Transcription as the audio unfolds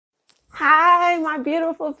Hi, my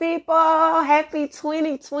beautiful people. Happy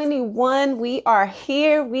 2021. We are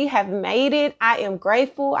here. We have made it. I am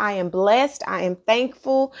grateful. I am blessed. I am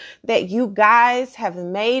thankful that you guys have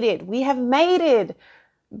made it. We have made it.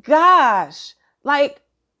 Gosh, like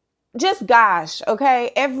just gosh,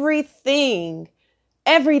 okay? Everything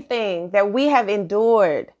that we have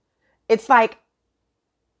endured. It's like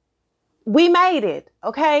we made it,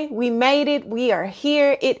 okay? We made it. We are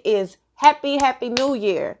here. It is happy New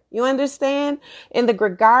Year. You understand? In the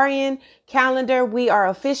Gregorian calendar, we are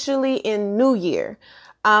officially in New Year.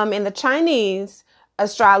 In the Chinese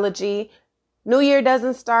astrology, New Year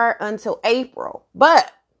doesn't start until April,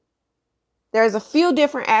 but there's a few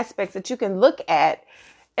different aspects that you can look at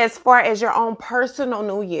as far as your own personal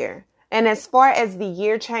New Year. And as far as the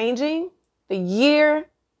year changing, the year,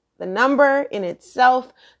 the number in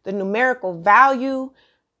itself, the numerical value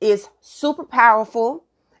is super powerful.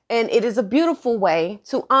 And it is a beautiful way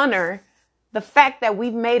to honor the fact that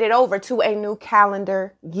we've made it over to a new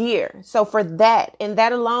calendar year. So for that and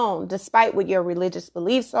that alone, despite what your religious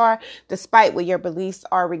beliefs are, despite what your beliefs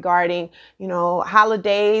are regarding,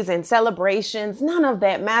 holidays and celebrations, none of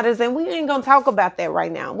that matters. And we ain't going to talk about that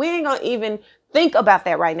right now. We ain't going to even think about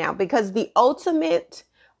that right now, because the ultimate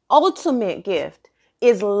gift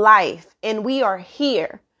is life. And we are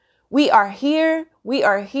here. We are here. We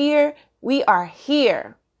are here. We are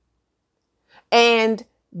here. And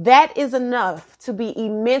that is enough to be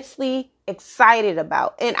immensely excited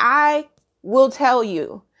about. And I will tell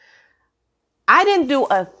you, I didn't do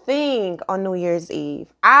a thing on New Year's Eve.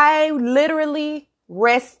 I literally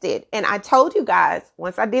rested. And I told you guys,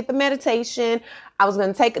 once I did the meditation, I was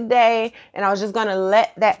going to take a day and I was just going to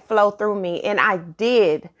let that flow through me. And I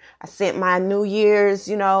did. I sent my New Year's,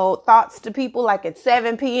 thoughts to people like at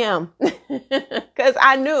 7 p.m. because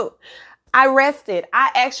I knew. I rested. I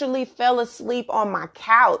actually fell asleep on my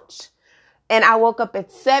couch and I woke up at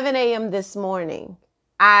 7 a.m. this morning.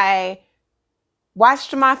 I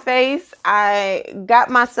washed my face. I got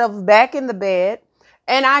myself back in the bed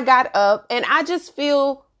and I got up and I just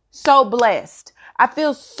feel so blessed. I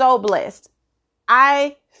feel so blessed.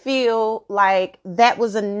 I feel like that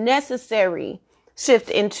was a necessary shift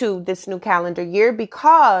into this new calendar year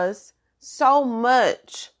because so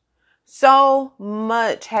much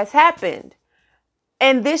has happened.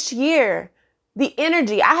 And this year, the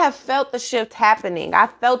energy, I have felt the shift happening. I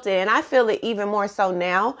felt it and I feel it even more so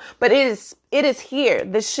now, but it is here.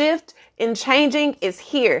 The shift in changing is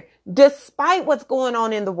here, despite what's going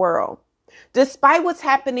on in the world, despite what's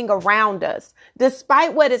happening around us,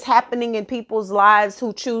 despite what is happening in people's lives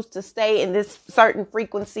who choose to stay in this certain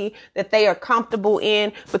frequency that they are comfortable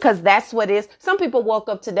in, because that's what it is. Some people woke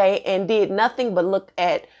up today and did nothing but look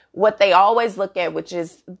at what they always look at, which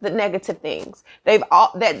is the negative things.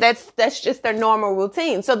 That's just their normal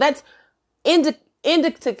routine. So that's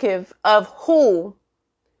indicative of who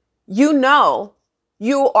you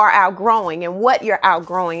are outgrowing and what you're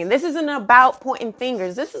outgrowing. And this isn't about pointing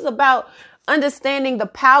fingers. This is about understanding the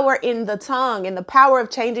power in the tongue and the power of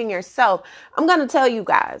changing yourself. I'm going to tell you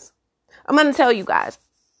guys.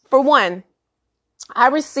 For one, I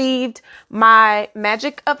received my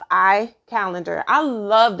Magic of I calendar. I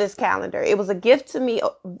love this calendar. It was a gift to me.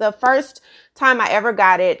 The first time I ever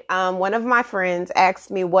got it, one of my friends asked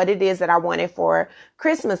me what it is that I wanted for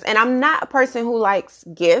Christmas. And I'm not a person who likes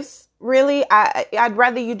gifts, really. I'd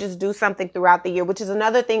rather you just do something throughout the year, which is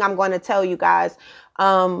another thing I'm going to tell you guys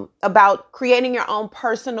about creating your own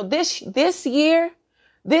personal. This year,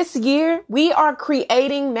 we are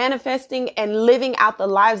creating, manifesting, and living out the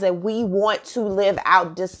lives that we want to live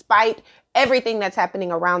out despite everything that's happening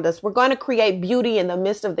around us. We're going to create beauty in the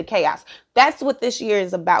midst of the chaos. That's what this year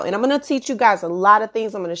is about. And I'm going to teach you guys a lot of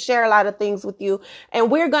things. I'm going to share a lot of things with you. And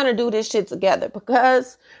we're going to do this shit together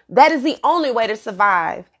because that is the only way to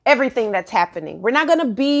survive everything that's happening. We're not going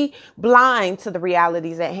to be blind to the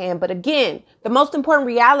realities at hand. But again, the most important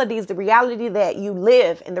reality is the reality that you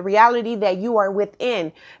live and the reality that you are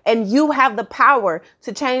within. And you have the power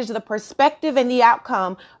to change the perspective and the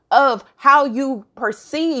outcome of how you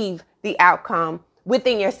perceive the outcome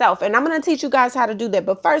within yourself. And I'm going to teach you guys how to do that.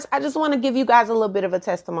 But first, I just want to give you guys a little bit of a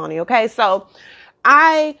testimony. Okay. So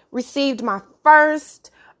I received my first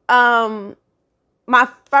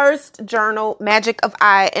journal, Magic of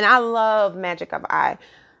I, and I love Magic of I.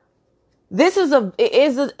 It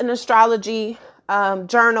is an astrology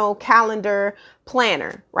journal, calendar,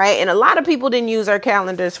 planner, right? And a lot of people didn't use their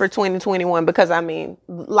calendars for 2021 because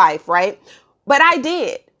life, right? But I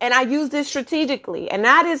did. And I used it strategically, and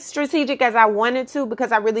not as strategic as I wanted to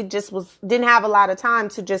because I really just didn't have a lot of time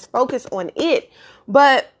to just focus on it.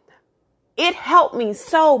 But it helped me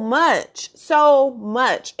so much, so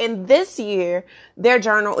much. And this year, their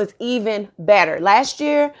journal is even better. Last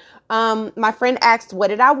year, my friend asked, what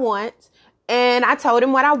did I want? And I told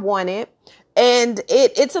him what I wanted. And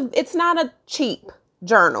it's not a cheap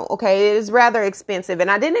journal. Okay. It is rather expensive. And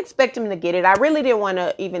I didn't expect him to get it. I really didn't want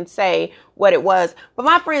to even say what it was. But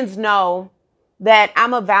my friends know that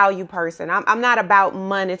I'm a value person. I'm not about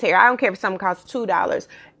monetary. I don't care if something costs $2.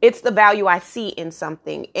 It's the value I see in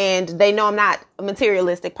something. And they know I'm not a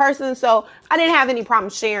materialistic person. So I didn't have any problem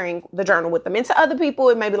sharing the journal with them. And to other people,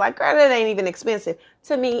 it may be like, girl, that ain't even expensive.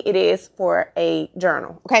 To me, it is for a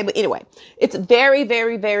journal. Okay. But anyway, it's very,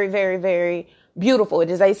 very, very, very, very beautiful. It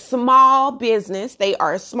is a small business. They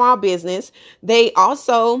are a small business. They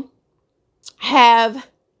also have,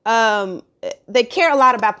 they care a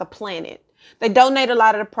lot about the planet. They donate a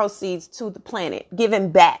lot of the proceeds to the planet,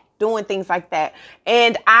 giving back, doing things like that.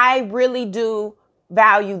 And I really do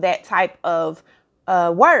value that type of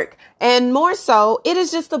work. And more so, it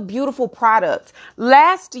is just a beautiful product.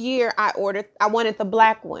 Last year, I wanted the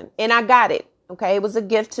black one and I got it. Okay. It was a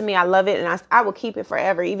gift to me. I love it. And I will keep it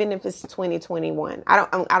forever, even if it's 2021. I'm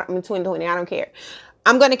 2020. I don't care.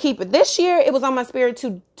 I'm going to keep it. This year, it was on my spirit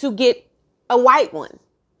to get a white one,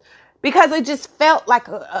 because it just felt like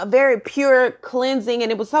a very pure cleansing.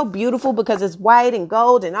 And it was so beautiful because it's white and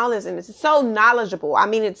gold and all this. And it's so knowledgeable. I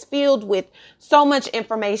mean, it's filled with so much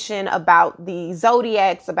information about the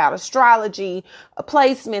zodiacs, about astrology,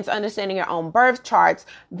 placements, understanding your own birth charts,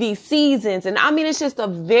 the seasons. And I mean, it's just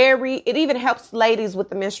it even helps ladies with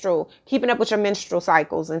the keeping up with your menstrual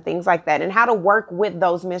cycles and things like that, and how to work with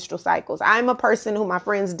those menstrual cycles. I'm a person who my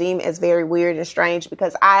friends deem as very weird and strange,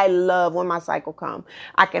 because I love when my cycle comes.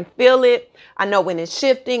 I can feel it. I know when it's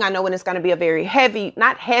shifting. I know when it's going to be a very heavy,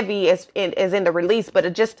 not heavy as in the release, but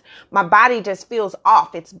my body just feels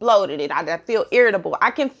off. It's bloated. I feel irritable.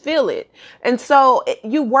 I can feel it. And so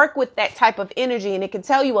you work with that type of energy, and it can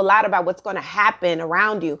tell you a lot about what's going to happen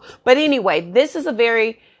around you. But anyway, this is a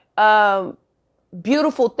very,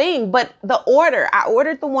 beautiful thing. But I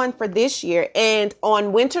ordered the one for this year, and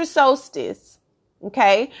on winter solstice,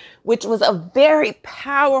 okay, which was a very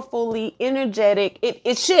powerfully energetic,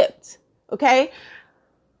 it shipped, okay,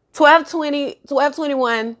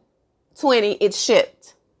 12/21/20, it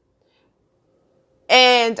shipped.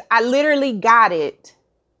 And I literally got it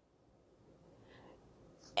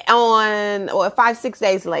on 5-6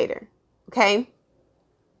 days later, okay?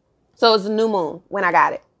 So it was a new moon when I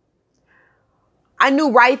got it. I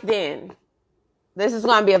knew right then, this is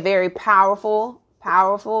going to be a very powerful,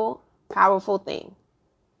 powerful, powerful thing.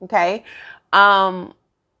 Okay. I'm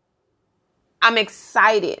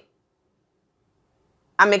excited.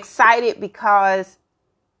 I'm excited because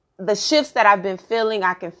the shifts that I've been feeling,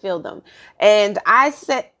 I can feel them. And I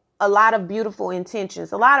set a lot of beautiful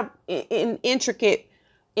intentions, a lot of intricate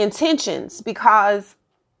intentions, because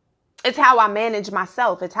it's how I manage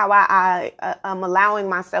myself. It's how I'm allowing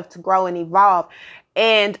myself to grow and evolve.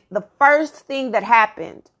 And the first thing that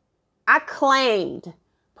happened, I claimed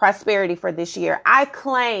prosperity for this year. I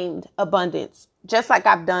claimed abundance, just like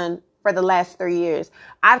I've done for the last 3 years.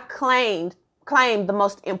 I've claimed the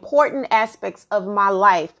most important aspects of my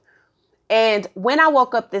life. And when I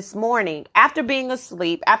woke up this morning, after being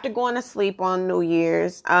asleep, after going to sleep on New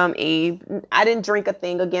Year's Eve, I didn't drink a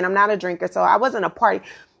thing. Again, I'm not a drinker, so I wasn't a party.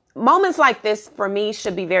 Moments like this for me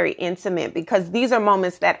should be very intimate, because these are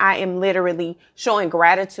moments that I am literally showing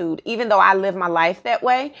gratitude. Even though I live my life that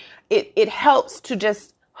way, it helps to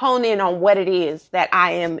just hone in on what it is that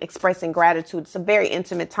I am expressing gratitude. It's a very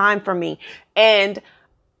intimate time for me. And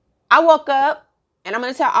I woke up, and I'm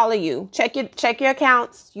going to tell all of you, check your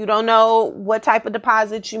accounts. You don't know what type of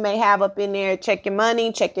deposits you may have up in there. Check your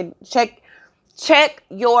money, check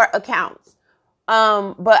your accounts.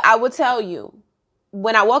 But I will tell you,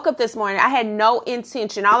 when I woke up this morning, I had no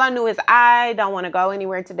intention. All I knew is I don't want to go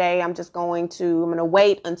anywhere today. I'm going to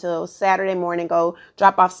wait until Saturday morning, go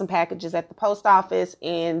drop off some packages at the post office,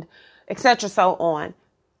 and etc. so on.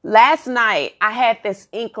 Last night, I had this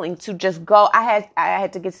inkling to just go. I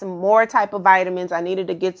had to get some more type of vitamins. I needed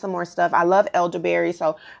to get some more stuff. I love elderberry,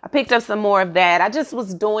 so I picked up some more of that. I just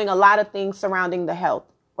was doing a lot of things surrounding the health,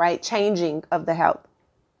 right? Changing of the health,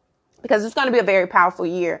 because it's going to be a very powerful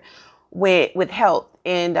year with health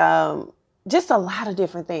and just a lot of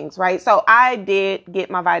different things, right? So I did get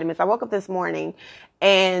my vitamins. I woke up this morning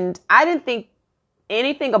and I didn't think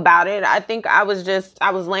anything about it. I think I was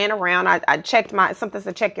laying around. I checked something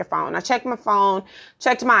to check your phone. I checked my phone,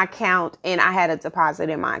 checked my account, and I had a deposit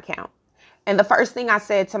in my account. And the first thing I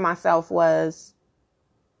said to myself was,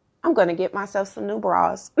 I'm going to get myself some new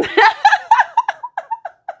bras.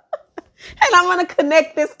 And I'm going to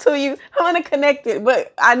connect this to you. I'm going to connect it.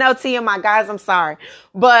 But I know TMI, guys, I'm sorry.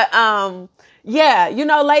 But, yeah, you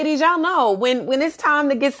know, ladies, y'all know when it's time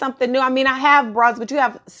to get something new. I mean, I have bras, but you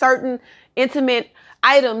have certain intimate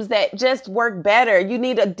items that just work better. You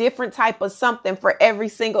need a different type of something for every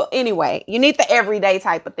single, anyway, you need the everyday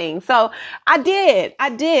type of thing. So I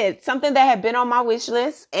did something that had been on my wish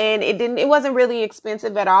list, and it wasn't really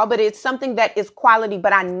expensive at all, but it's something that is quality,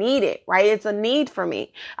 but I need it, right? It's a need for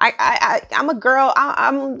me. I'm a girl.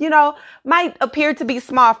 I'm, you know, might appear to be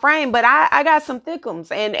small frame, but I got some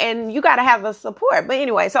thickums, and you got to have the support. But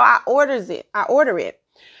anyway, so I order it.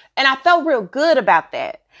 And I felt real good about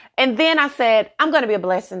that. And then I said, I'm going to be a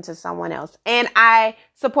blessing to someone else. And I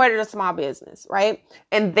supported a small business, right?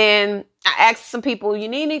 And then I asked some people, you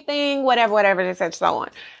need anything, whatever, and such, so on.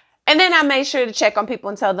 And then I made sure to check on people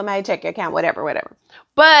and tell them, hey, check your account, whatever.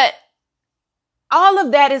 But all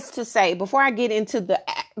of that is to say, before I get into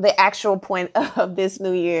the actual point of this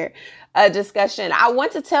New Year discussion, I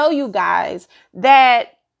want to tell you guys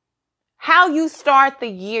that how you start the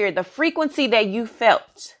year, the frequency that you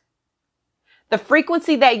felt, the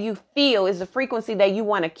frequency that you feel is the frequency that you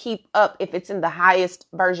want to keep up if it's in the highest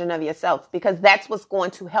version of yourself, because that's what's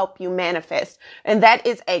going to help you manifest. And that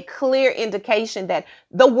is a clear indication that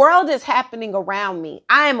the world is happening around me.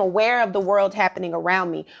 I am aware of the world happening around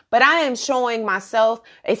me, but I am showing myself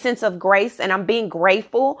a sense of grace, and I'm being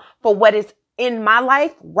grateful for what is in my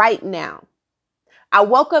life right now. I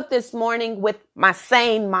woke up this morning with my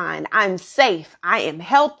sane mind. I'm safe. I am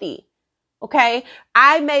healthy. Okay.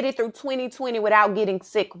 I made it through 2020 without getting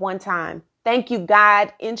sick one time. Thank you,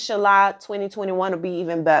 God. Inshallah, 2021 will be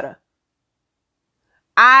even better.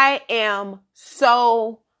 I am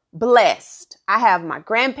so blessed. I have my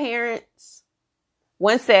grandparents.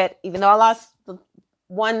 One said, even though I lost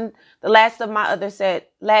the last of my other said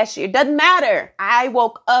last year, doesn't matter. I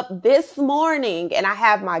woke up this morning and I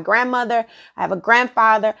have my grandmother, I have a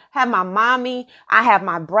grandfather, I have my mommy, I have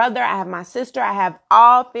my brother, I have my sister, I have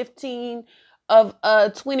all 15 of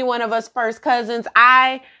 21 of us first cousins.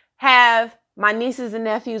 I have my nieces and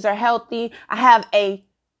nephews are healthy. I have a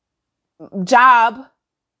job.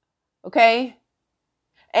 Okay.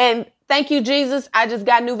 And thank you, Jesus. I just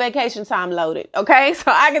got new vacation time loaded. Okay. So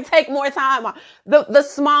I can take more time on the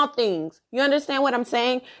small things. You understand what I'm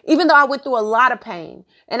saying? Even though I went through a lot of pain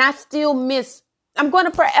and I still I'm going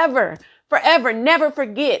to forever, never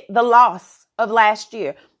forget the loss of last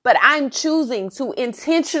year. But I'm choosing to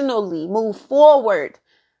intentionally move forward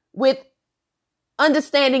with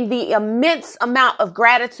understanding the immense amount of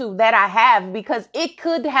gratitude that I have, because it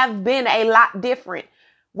could have been a lot different.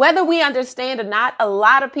 Whether we understand or not, a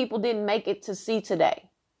lot of people didn't make it to see today.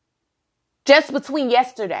 Just between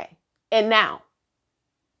yesterday and now.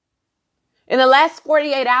 In the last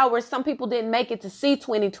 48 hours, some people didn't make it to see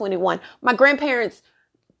 2021. My grandparents,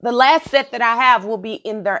 the last set that I have will be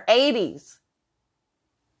in their 80s.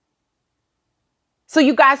 So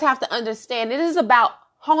you guys have to understand, it is about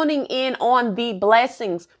honing in on the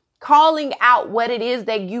blessings, calling out what it is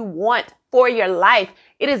that you want for your life.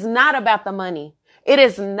 It is not about the money. It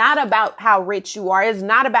is not about how rich you are. It's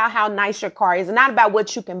not about how nice your car is. It's not about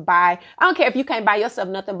what you can buy. I don't care if you can't buy yourself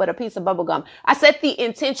nothing but a piece of bubble gum. I set the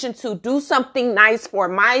intention to do something nice for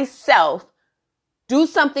myself, do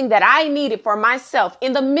something that I needed for myself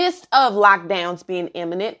in the midst of lockdowns being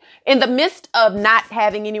imminent, in the midst of not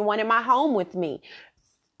having anyone in my home with me.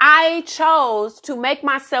 I chose to make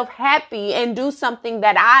myself happy and do something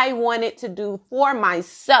that I wanted to do for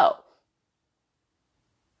myself.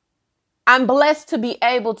 I'm blessed to be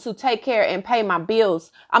able to take care and pay my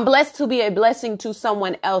bills. I'm blessed to be a blessing to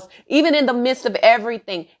someone else, even in the midst of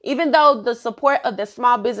everything. Even though the support of the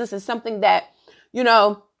small business is something that, you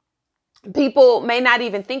know, people may not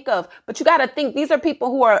even think of, but you got to think these are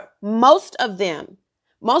people who are, most of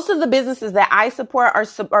the businesses that I support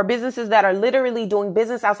are businesses that are literally doing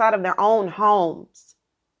business outside of their own homes.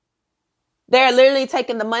 They're literally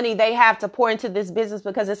taking the money they have to pour into this business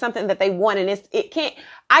because it's something that they want. And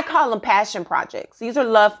I call them passion projects. These are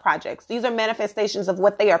love projects. These are manifestations of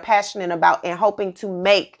what they are passionate about and hoping to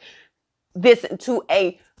make this into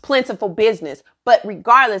a plentiful business. But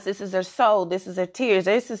regardless, this is their soul. This is their tears.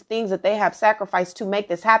 This is things that they have sacrificed to make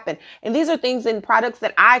this happen. And these are things in products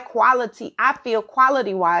that I feel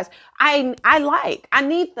quality wise, I like, I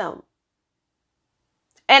need them.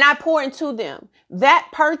 And I pour into them. That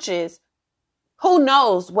purchase, who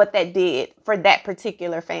knows what that did for that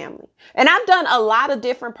particular family. And I've done a lot of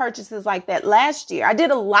different purchases like that last year. I did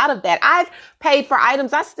a lot of that. I've paid for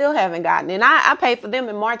items I still haven't gotten. And I paid for them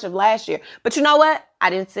in March of last year. But you know what?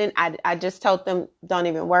 I just told them, don't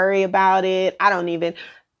even worry about it.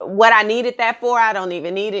 what I needed that for, I don't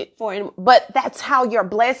even need it for anymore. But that's how your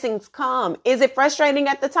blessings come. Is it frustrating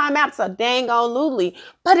at the time? Absolutely.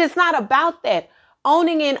 But it's not about that.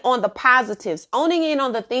 Owning in on the positives, owning in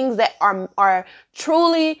on the things that are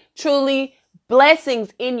truly, truly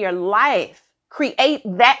blessings in your life. Create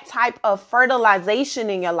that type of fertilization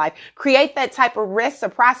in your life. Create that type of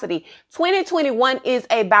reciprocity. 2021 is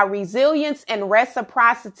about resilience and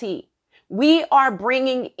reciprocity. We are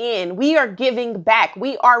bringing in, we are giving back,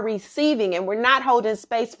 we are receiving, and we're not holding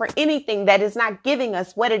space for anything that is not giving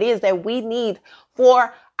us what it is that we need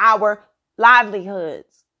for our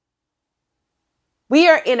livelihoods. We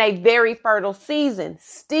are in a very fertile season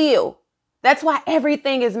still. That's why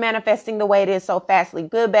everything is manifesting the way it is so fastly,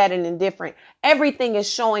 good, bad, and indifferent. Everything is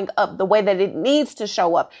showing up the way that it needs to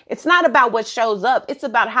show up. It's not about what shows up. It's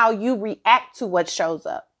about how you react to what shows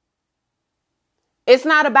up. It's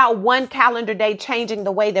not about one calendar day changing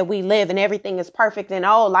the way that we live and everything is perfect and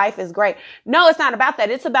oh, life is great. No, it's not about that.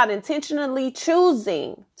 It's about intentionally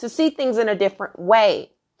choosing to see things in a different way.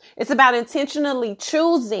 It's about intentionally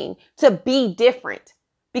choosing to be different.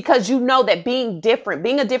 Because you know that being different,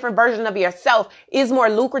 being a different version of yourself is more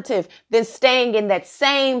lucrative than staying in that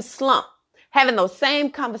same slump, having those same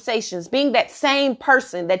conversations, being that same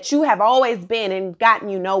person that you have always been and gotten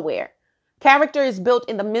you nowhere. Character is built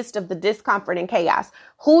in the midst of the discomfort and chaos.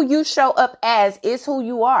 Who you show up as is who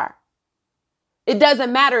you are. It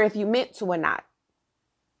doesn't matter if you meant to or not.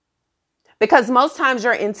 Because most times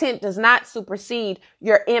your intent does not supersede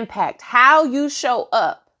your impact. How you show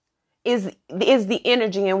up is the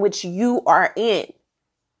energy in which you are in.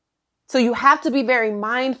 So you have to be very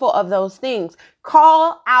mindful of those things.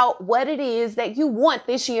 Call out what it is that you want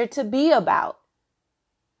this year to be about.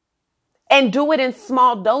 And do it in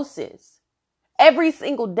small doses. Every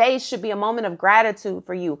single day should be a moment of gratitude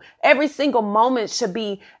for you. Every single moment should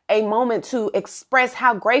be a moment to express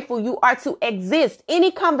how grateful you are to exist. Any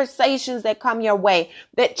conversations that come your way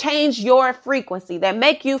that change your frequency, that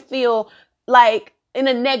make you feel like in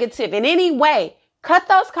a negative in any way, cut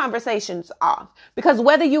those conversations off, because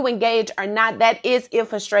whether you engage or not, that is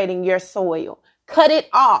infiltrating your soil. Cut it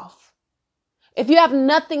off. If you have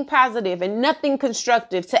nothing positive and nothing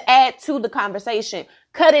constructive to add to the conversation,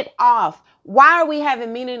 cut it off. Why are we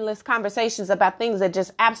having meaningless conversations about things that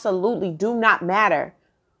just absolutely do not matter?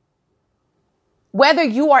 Whether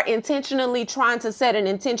you are intentionally trying to set an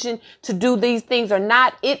intention to do these things or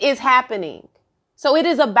not, it is happening. So it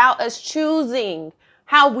is about us choosing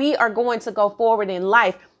how we are going to go forward in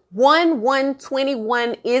life.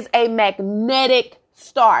 1/1/21 is a magnetic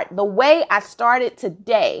start. The way I started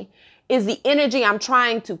today is the energy I'm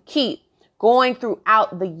trying to keep going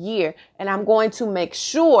throughout the year. And I'm going to make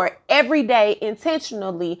sure every day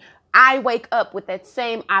intentionally I wake up with that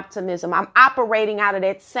same optimism. I'm operating out of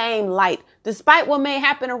that same light, despite what may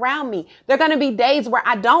happen around me. There are going to be days where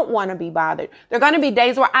I don't want to be bothered. There are going to be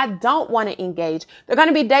days where I don't want to engage. There are going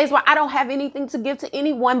to be days where I don't have anything to give to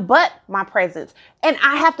anyone but my presence. And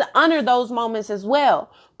I have to honor those moments as well.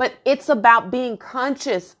 But it's about being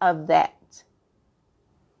conscious of that.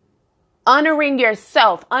 Honoring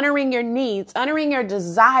yourself, honoring your needs, honoring your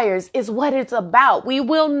desires is what it's about. We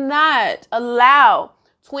will not allow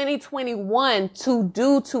 2021 to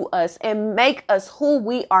do to us and make us who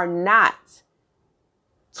we are not.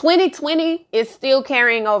 2020 is still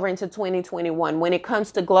carrying over into 2021 when it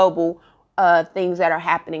comes to global things that are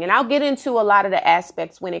happening. And I'll get into a lot of the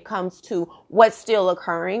aspects when it comes to what's still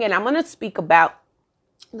occurring. And I'm going to speak about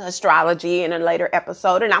the astrology in a later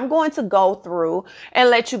episode. And I'm going to go through and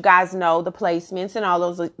let you guys know the placements and all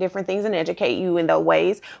those different things and educate you in those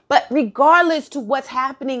ways. But regardless to what's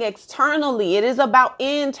happening externally, it is about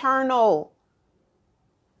internal.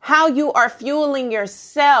 How you are fueling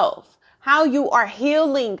yourself, how you are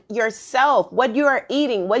healing yourself, what you are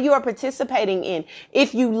eating, what you are participating in.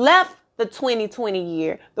 If you left the 2020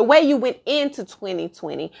 year, the way you went into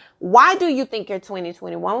 2020, why do you think your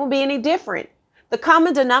 2021 will be any different? The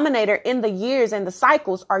common denominator in the years and the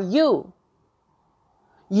cycles are you.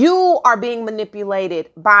 You are being manipulated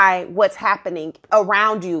by what's happening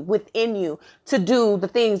around you, within you, to do the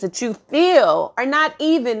things that you feel are not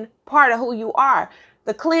even part of who you are.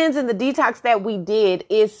 The cleanse and the detox that we did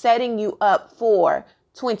is setting you up for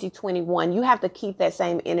 2021. You have to keep that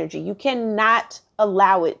same energy. You cannot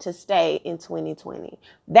allow it to stay in 2020.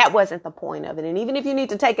 That wasn't the point of it. And even if you need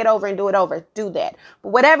to take it over and do it over, do that. But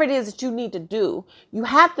whatever it is that you need to do, you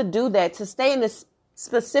have to do that to stay in this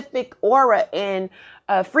specific aura and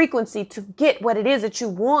frequency to get what it is that you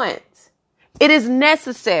want. It is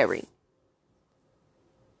necessary.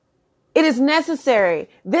 It is necessary.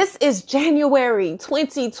 This is January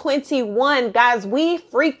 2021. Guys, we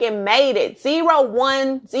freaking made it.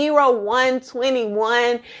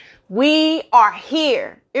 01/01/21. We are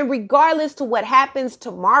here. And regardless to what happens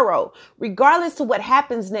tomorrow, regardless to what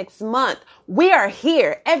happens next month, we are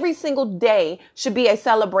here. Every single day should be a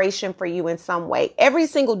celebration for you in some way. Every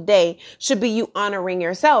single day should be you honoring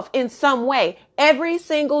yourself in some way. Every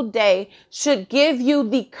single day should give you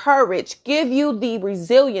the courage, give you the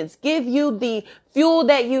resilience, give you the fuel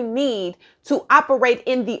that you need to operate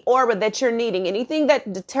in the aura that you're needing. Anything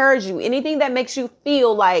that deters you, anything that makes you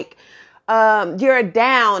feel like you're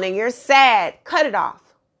down and you're sad, cut it off.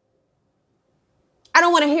 I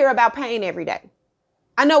don't want to hear about pain every day.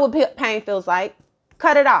 I know what pain feels like.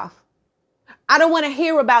 Cut it off. I don't want to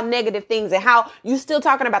hear about negative things and how you still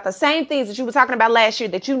talking about the same things that you were talking about last year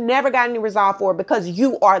that you never got any resolve for because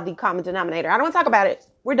you are the common denominator. I don't want to talk about it.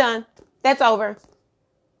 We're done. That's over.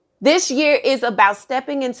 This year is about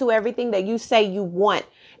stepping into everything that you say you want.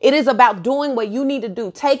 It is about doing what you need to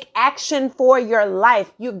do. Take action for your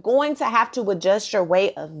life. You're going to have to adjust your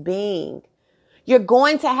way of being. You're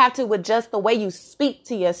going to have to adjust the way you speak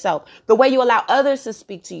to yourself, the way you allow others to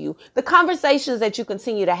speak to you, the conversations that you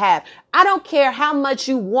continue to have. I don't care how much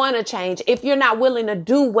you want to change if you're not willing to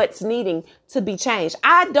do what's needing to be changed.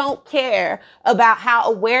 I don't care about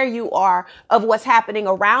how aware you are of what's happening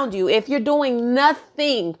around you if you're doing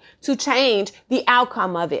nothing to change the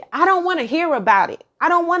outcome of it. I don't want to hear about it. I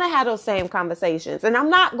don't want to have those same conversations, and I'm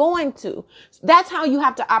not going to. That's how you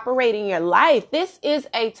have to operate in your life. This is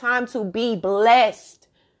a time to be blessed.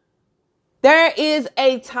 There is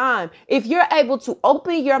a time. If you're able to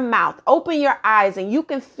open your mouth, open your eyes, and you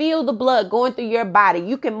can feel the blood going through your body,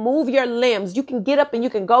 you can move your limbs, you can get up and you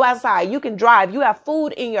can go outside, you can drive, you have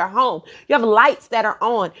food in your home, you have lights that are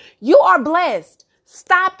on. You are blessed.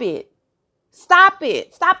 Stop it. Stop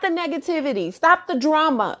it. Stop the negativity. Stop the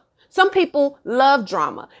drama. Some people love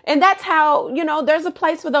drama, and that's how, there's a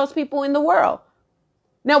place for those people in the world.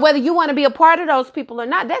 Now, whether you want to be a part of those people or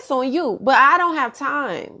not, that's on you, but I don't have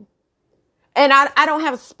time, and I don't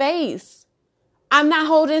have space. I'm not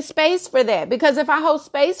holding space for that, because if I hold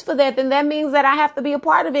space for that, then that means that I have to be a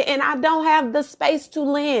part of it, and I don't have the space to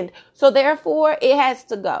lend. So therefore, it has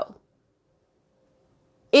to go.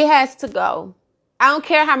 It has to go. I don't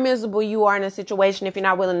care how miserable you are in a situation if you're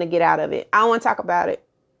not willing to get out of it. I don't want to talk about it.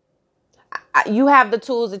 You have the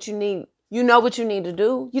tools that you need. You know what you need to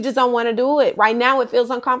do. You just don't want to do it. Right now, it feels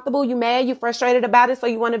uncomfortable. You mad, you frustrated about it, so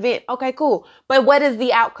you want to vent. Okay, cool. But what is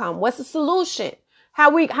the outcome? What's the solution? How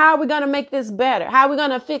are we going to make this better? How are we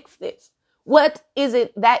going to fix this? What is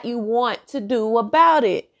it that you want to do about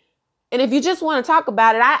it? And if you just want to talk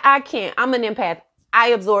about it, I can't. I'm an empath. I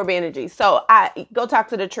absorb energy. So I go talk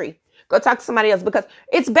to the tree. Go talk to somebody else, because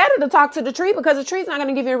it's better to talk to the tree, because the tree's not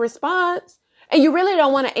going to give you a response. And you really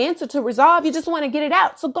don't want to answer to resolve. You just want to get it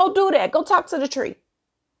out. So go do that. Go talk to the tree.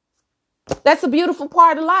 That's a beautiful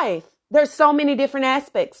part of life. There's so many different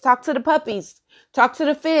aspects. Talk to the puppies. Talk to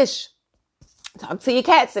the fish. Talk to your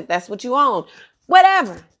cats if that's what you own.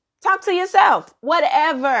 Whatever. Talk to yourself.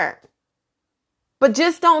 Whatever. But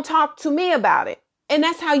just don't talk to me about it. And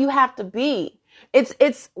that's how you have to be.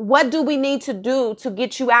 It's what do we need to do to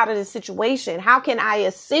get you out of this situation? How can I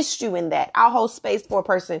assist you in that? I'll hold space for a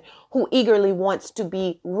person who eagerly wants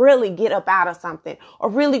to really get up out of something, or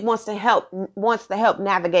really wants the help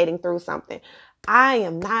navigating through something. I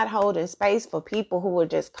am not holding space for people who are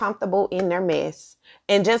just comfortable in their mess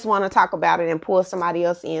and just want to talk about it and pull somebody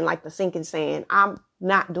else in like the sinking sand. I'm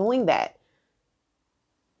not doing that.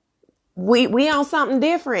 We on something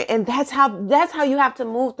different, and that's how you have to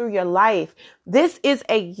move through your life. This is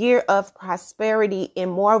a year of prosperity in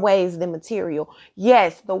more ways than material.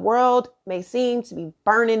 Yes, the world may seem to be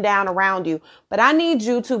burning down around you, but I need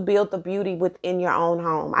you to build the beauty within your own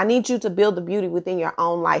home. I need you to build the beauty within your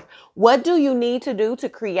own life. What do you need to do to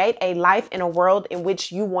create a life in a world in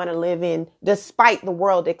which you want to live in, despite the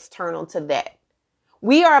world external to that?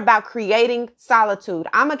 We are about creating solitude.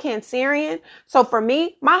 I'm a Cancerian. So for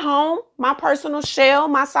me, my home, my personal shell,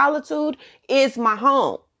 my solitude is my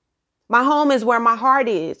home. My home is where my heart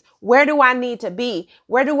is. Where do I need to be?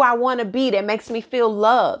 Where do I want to be that makes me feel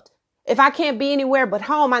loved? If I can't be anywhere but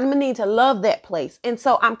home, I'm going to need to love that place. And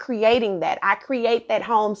so I'm creating that. I create that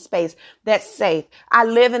home space that's safe. I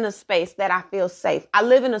live in a space that I feel safe. I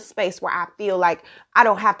live in a space where I feel like I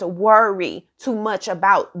don't have to worry too much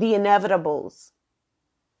about the inevitables.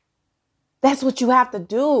 That's what you have to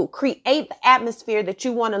do. Create the atmosphere that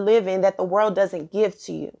you want to live in that the world doesn't give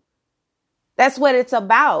to you. That's what it's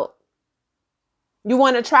about. You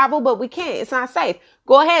want to travel, but we can't. It's not safe.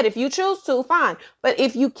 Go ahead. If you choose to, fine. But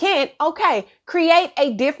if you can't, okay, create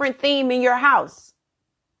a different theme in your house.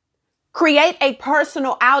 Create a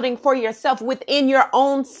personal outing for yourself within your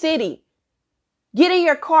own city. Get in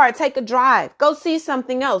your car, take a drive, go see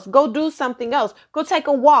something else, go do something else, go take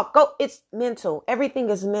a walk, it's mental. Everything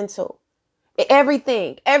is mental.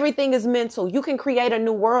 Everything is mental. You can create a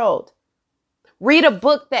new world. Read a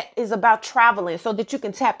book that is about traveling so that you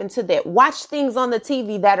can tap into that. Watch things on the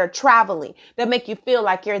TV that are traveling, that make you feel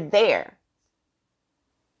like you're there.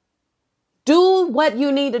 Do what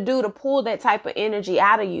you need to do to pull that type of energy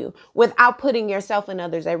out of you without putting yourself and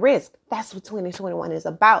others at risk. That's what 2021 is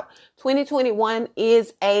about. 2021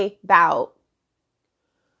 is about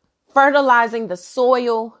fertilizing the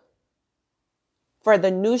soil for the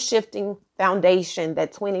new shifting foundation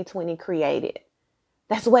that 2020 created.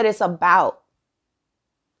 That's what it's about.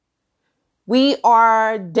 We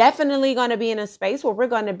are definitely going to be in a space where we're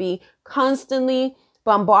going to be constantly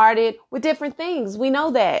bombarded with different things. We know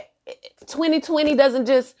that 2020 doesn't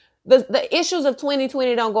just, the issues of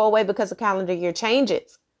 2020 don't go away because the calendar year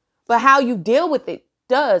changes, but how you deal with it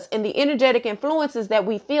does. And the energetic influences that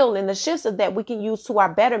we feel and the shifts of that we can use to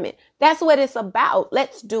our betterment. That's what it's about.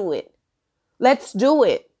 Let's do it. Let's do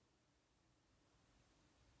it.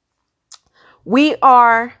 We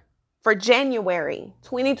are, for January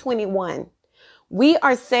 2021, we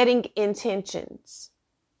are setting intentions.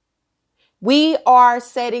 We are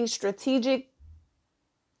setting strategic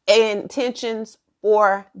intentions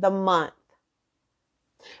for the month.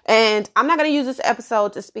 And I'm not going to use this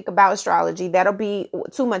episode to speak about astrology. That'll be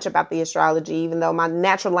too much about the astrology, even though my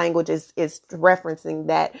natural language is referencing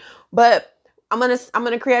that. But I'm going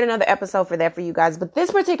to create another episode for that for you guys. But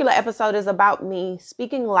this particular episode is about me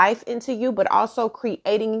speaking life into you, but also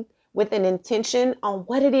creating with an intention on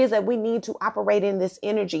what it is that we need to operate in this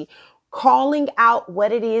energy. Calling out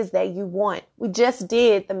what it is that you want. We just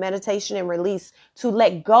did the meditation and release to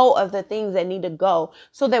let go of the things that need to go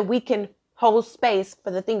so that we can hold space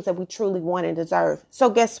for the things that we truly want and deserve. So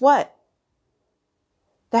guess what?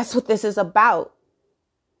 That's what this is about.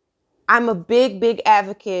 I'm a big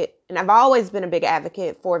advocate, and I've always been a big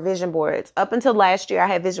advocate for vision boards. Up until last year, I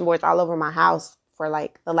had vision boards all over my house for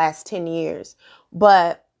like the last 10 years.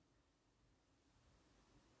 But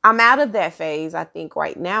I'm out of that phase, I think,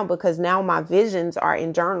 right now, because now my visions are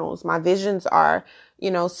in journals. My visions are,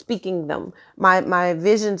 speaking them. My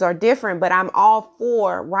visions are different, but I'm all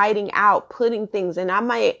for writing out, putting things, and I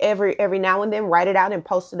might every now and then write it out and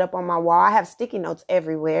post it up on my wall. I have sticky notes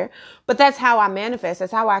everywhere, but that's how I manifest.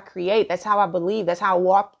 That's how I create. That's how I believe. That's how I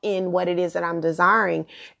walk in what it is that I'm desiring.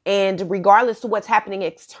 And regardless of what's happening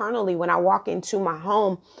externally, when I walk into my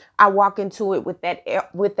home, I walk into it with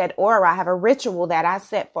that aura. I have a ritual that I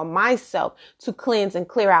set for myself to cleanse and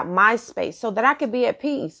clear out my space so that I can be at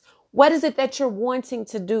peace. What is it that you're wanting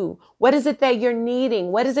to do? What is it that you're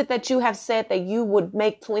needing? What is it that you have said that you would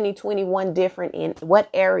make 2021 different in? What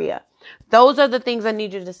area? Those are the things I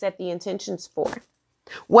need you to set the intentions for.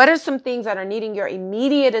 What are some things that are needing your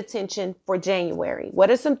immediate attention for January? What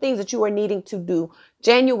are some things that you are needing to do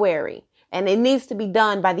January? And it needs to be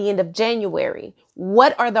done by the end of January.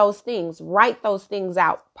 What are those things? Write those things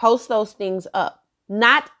out. Post those things up.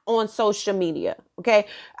 Not on social media. Okay.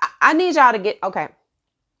 I need y'all to okay.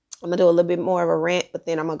 I'm going to do a little bit more of a rant, but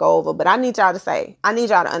then I'm going to go over. But I need y'all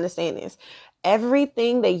to understand this.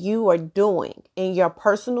 Everything that you are doing in your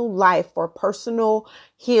personal life for personal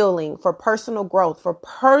healing, for personal growth, for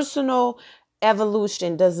personal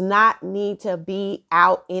evolution does not need to be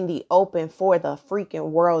out in the open for the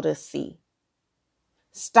freaking world to see.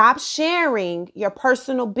 Stop sharing your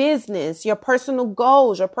personal business, your personal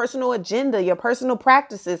goals, your personal agenda, your personal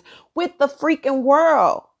practices with the freaking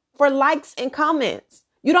world for likes and comments.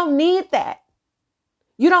 You don't need that.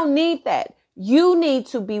 You don't need that. You need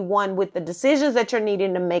to be one with the decisions that you're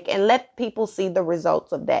needing to make and let people see the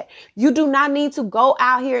results of that. You do not need to go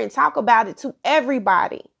out here and talk about it to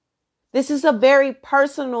everybody. This is a very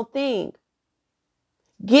personal thing.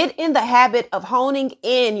 Get in the habit of honing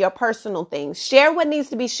in your personal things. Share what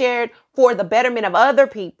needs to be shared for the betterment of other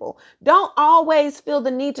people. Don't always feel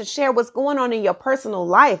the need to share what's going on in your personal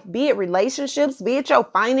life, be it relationships, be it your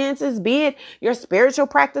finances, be it your spiritual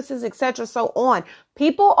practices, etc., so on.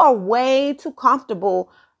 People are way too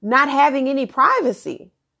comfortable not having any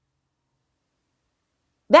privacy.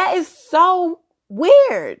 That is so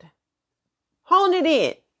weird. Hone it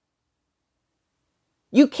in.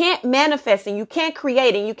 You can't manifest and you can't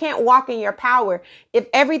create and you can't walk in your power if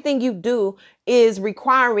everything you do is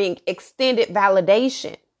requiring extended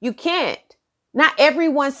validation. You can't. Not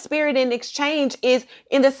everyone's spirit in exchange is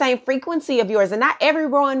in the same frequency of yours. And not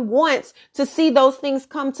everyone wants to see those things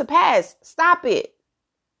come to pass. Stop it.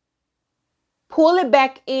 Pull it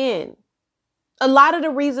back in. A lot of the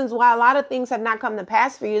reasons why a lot of things have not come to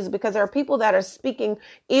pass for you is because there are people that are speaking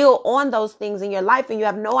ill on those things in your life and you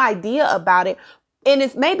have no idea about it. And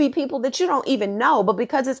it's maybe people that you don't even know, but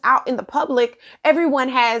because it's out in the public, everyone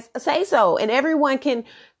has a say so and everyone can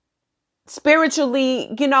spiritually,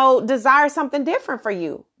 desire something different for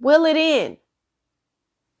you. Will it in.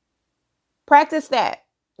 Practice that.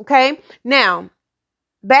 Okay. Now,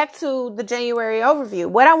 back to the January overview.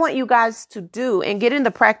 What I want you guys to do and get in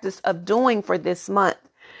the practice of doing for this month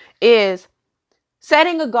is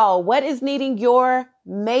setting a goal. What is needing your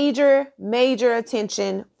major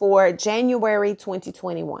attention for January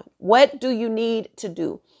 2021? What do you need to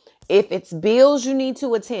do? If it's bills you need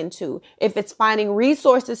to attend to, if it's finding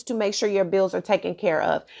resources to make sure your bills are taken care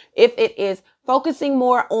of, if it is focusing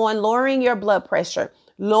more on lowering your blood pressure,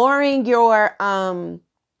 lowering your,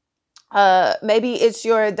 maybe it's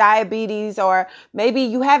your diabetes, or maybe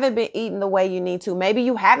you haven't been eating the way you need to. Maybe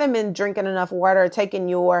you haven't been drinking enough water or taking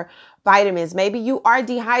your vitamins. Maybe you are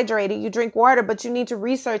dehydrated. You drink water, but you need to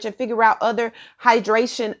research and figure out other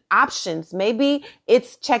hydration options. Maybe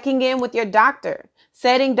it's checking in with your doctor,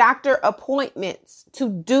 setting doctor appointments to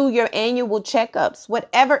do your annual checkups,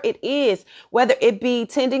 whatever it is, whether it be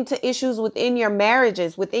tending to issues within your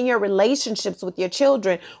marriages, within your relationships with your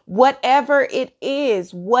children, whatever it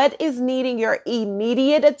is, what is needing your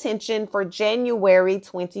immediate attention for January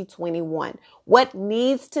 2021? What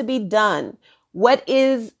needs to be done? What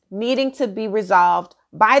is needing to be resolved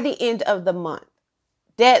by the end of the month?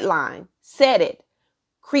 Deadline, set it,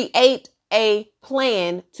 create a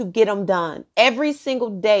plan to get them done. Every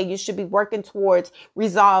single day, you should be working towards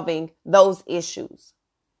resolving those issues.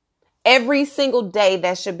 Every single day,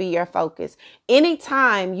 that should be your focus.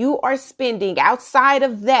 Anytime you are spending outside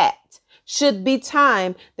of that should be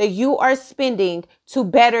time that you are spending to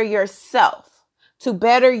better yourself, to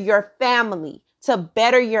better your family, to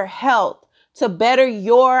better your health, to better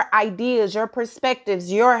your ideas, your perspectives,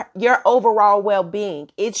 your overall well-being.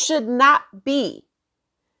 It should not be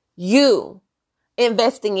you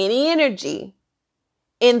investing any energy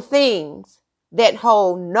in things that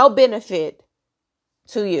hold no benefit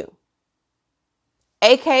to you,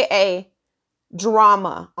 aka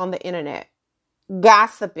drama on the internet,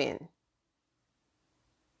 gossiping,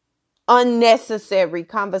 unnecessary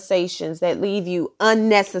conversations that leave you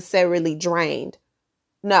unnecessarily drained.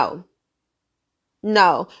 No,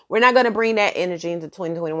 we're not going to bring that energy into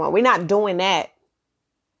 2021. We're not doing that.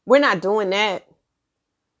 We're not doing that.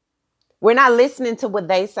 We're not listening to what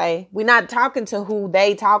they say. We're not talking to who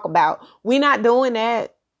they talk about. We're not doing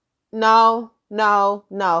that. No.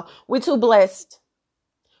 We're too blessed.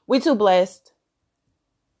 We don't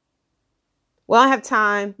have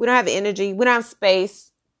time. We don't have energy. We don't have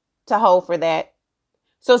space to hold for that.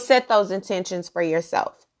 So set those intentions for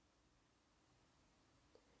yourself.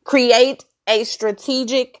 Create a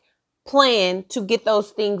strategic plan to get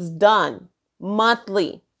those things done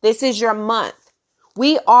monthly. This is your month.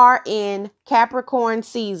 We are in Capricorn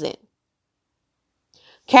season.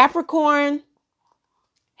 Capricorn,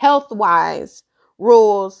 health-wise,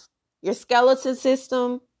 rules your skeleton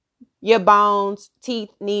system, your bones,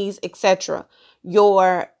 teeth, knees, etc.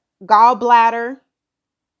 Your gallbladder.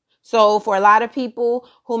 So for a lot of people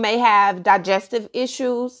who may have digestive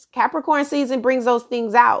issues, Capricorn season brings those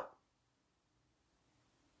things out.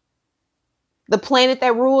 The planet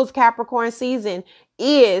that rules Capricorn season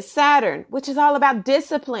is Saturn, which is all about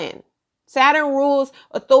discipline. Saturn rules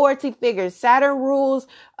authority figures. Saturn rules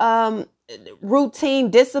routine,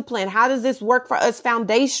 discipline. How does this work for us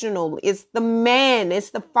foundational? It's the man,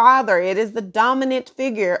 it's the father. It is the dominant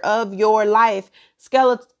figure of your life,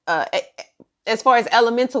 skeleton, as far as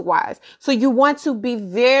elemental wise. So you want to be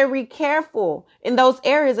very careful in those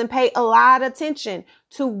areas and pay a lot of attention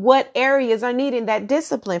to what areas are needing that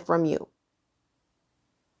discipline from you.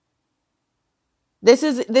 This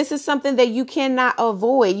is something that you cannot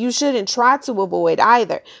avoid. You shouldn't try to avoid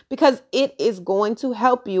either, because it is going to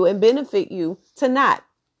help you and benefit you to not.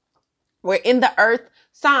 We're in the earth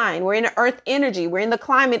sign. We're in the earth energy. We're in the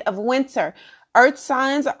climate of winter. Earth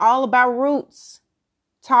signs are all about roots.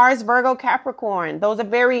 Taurus, Virgo, Capricorn. Those are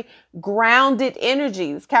very grounded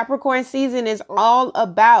energies. Capricorn season is all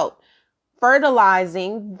about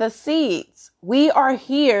fertilizing the seeds. We are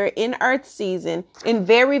here in earth season in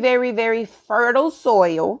very, very, very fertile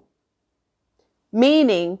soil,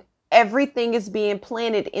 meaning everything is being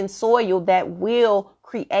planted in soil that will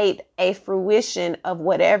create a fruition of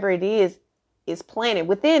whatever it is planted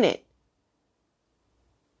within it.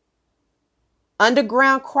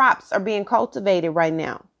 Underground crops are being cultivated right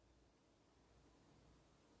now.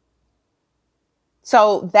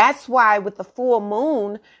 So that's why with the full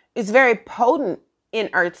moon, it's very potent in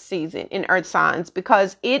Earth season, in Earth signs,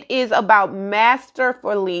 because it is about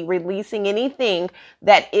masterfully releasing anything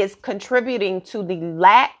that is contributing to the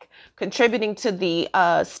lack, contributing to the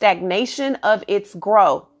stagnation of its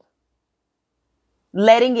growth,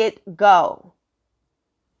 letting it go.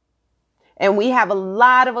 And we have a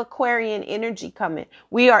lot of Aquarian energy coming.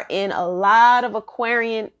 We are in a lot of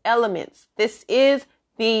Aquarian elements. This is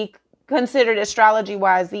considered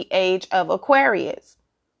astrology-wise the age of Aquarius.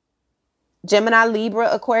 Gemini, Libra,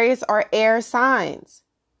 Aquarius are air signs.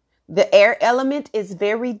 The air element is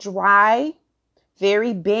very dry,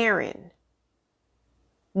 very barren.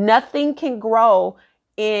 Nothing can grow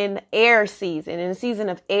in air season, in the season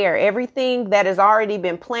of air. Everything that has already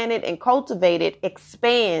been planted and cultivated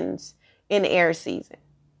expands in air season.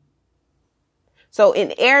 So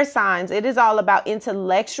in air signs, it is all about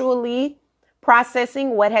intellectually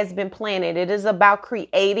processing what has been planted. It is about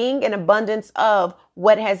creating an abundance of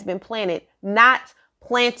what has been planted, not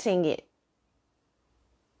planting it.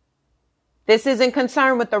 This isn't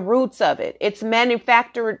concerned with the roots of it. It's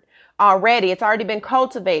manufactured already. It's already been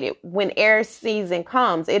cultivated. When air season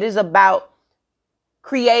comes, it is about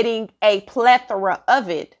creating a plethora of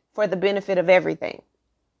it for the benefit of everything.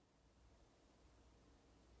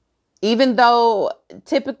 Even though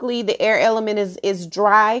typically the air element is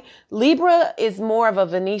dry, Libra is more of a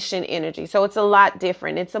Venetian energy. So it's a lot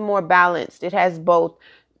different. It's a more balanced. It has both.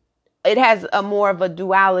 It has a more of a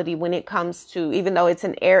duality when it comes to, even though it's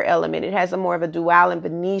an air element, it has a more of a dual and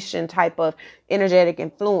Venetian type of energetic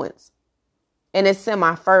influence. And it's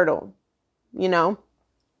semi-fertile, you know.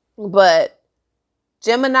 But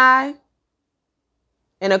Gemini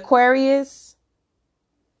and Aquarius,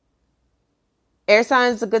 air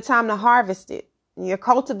sign is a good time to harvest it. You're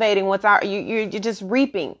cultivating what's out. You're just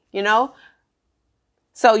reaping, you know.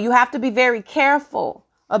 So you have to be very careful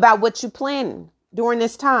about what you're planting during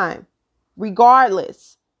this time,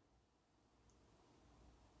 regardless.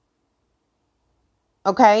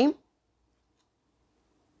 Okay.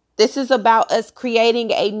 This is about us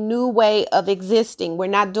creating a new way of existing. We're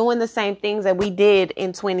not doing the same things that we did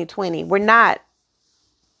in 2020. We're not.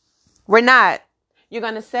 You're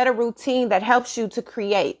going to set a routine that helps you to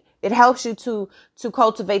create. It helps you to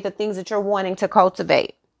cultivate the things that you're wanting to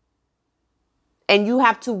cultivate. And you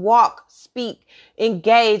have to walk, speak,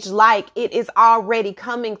 engage like it is already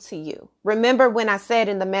coming to you. Remember when I said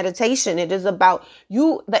in the meditation, it is about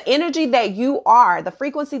you, the energy that you are, the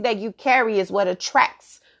frequency that you carry is what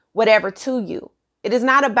attracts whatever to you. It is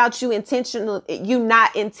not about you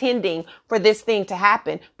not intending for this thing to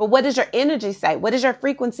happen. But what does your energy say? What is your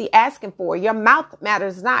frequency asking for? Your mouth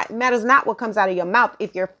matters not. It matters not what comes out of your mouth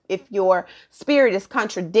if your spirit is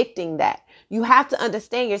contradicting that. You have to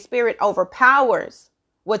understand your spirit overpowers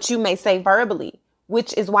what you may say verbally,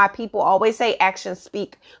 which is why people always say actions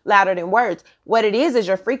speak louder than words. What it is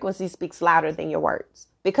your frequency speaks louder than your words,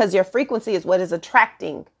 because your frequency is what is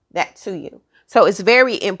attracting that to you. So it's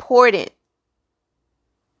very important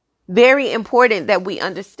that we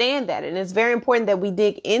understand that. And it's very important that we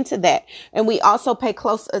dig into that. And we also pay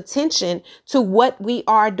close attention to what we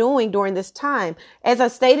are doing during this time. As I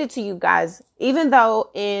stated to you guys, even though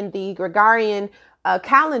in the Gregorian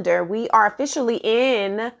calendar, we are officially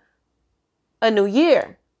in a new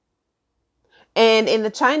year. And in the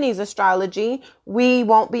Chinese astrology, we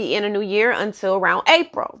won't be in a new year until around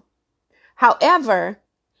April. However,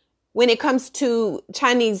 when it comes to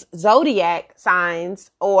Chinese zodiac signs,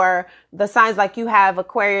 or the signs like you have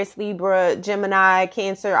Aquarius, Libra, Gemini,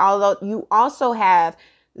 Cancer, although you also have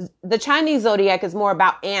the Chinese zodiac is more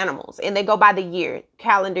about animals, and they go by the year,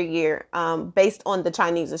 calendar year, based on the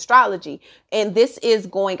Chinese astrology. And this is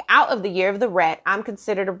going out of the year of the rat. I'm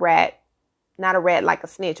considered a rat, not a rat like a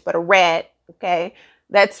snitch, but a rat. Okay.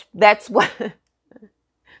 That's what,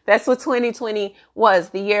 that's what 2020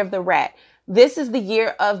 was, the year of the rat. This is the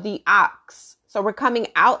year of the ox. So we're coming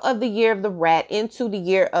out of the year of the rat into the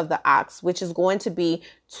year of the ox, which is going to be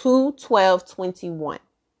 2/12/21.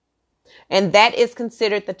 And that is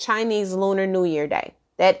considered the Chinese Lunar New Year Day.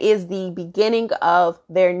 That is the beginning of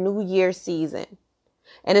their New Year season.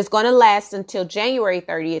 And it's going to last until January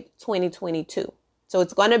 30th, 2022. So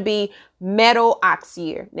it's going to be metal ox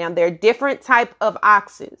year. Now, there are different type of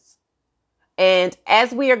oxes. And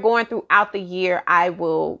as we are going throughout the year, I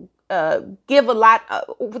will give a lot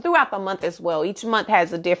throughout the month as well. Each month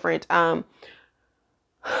has a different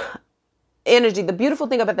energy. The beautiful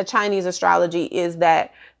thing about the Chinese astrology is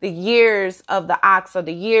that the years of the ox or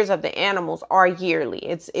the years of the animals are yearly.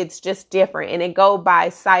 It's just different, and it go by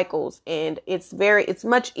cycles, and it's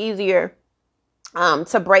much easier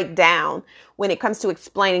to break down when it comes to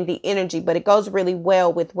explaining the energy, but it goes really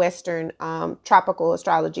well with Western tropical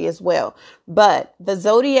astrology as well. But the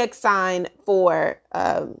zodiac sign for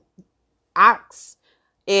ox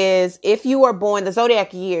is, if you were born, the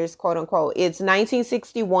zodiac years, quote unquote, it's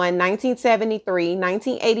 1961, 1973,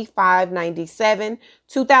 1985, 97,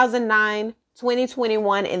 2009,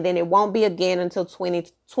 2021, and then it won't be again until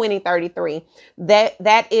 2033.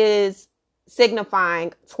 That is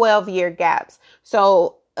signifying 12-year gaps.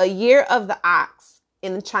 So a year of the ox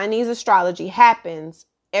in the Chinese astrology happens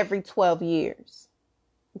every 12 years.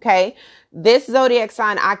 Okay. This zodiac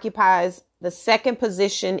sign occupies the second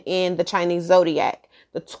position in the Chinese zodiac.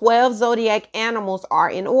 The 12 zodiac animals are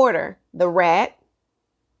in order: the rat,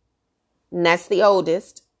 and that's the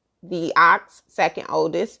oldest; the ox, second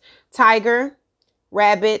oldest; tiger,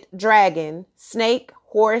 rabbit, dragon; snake,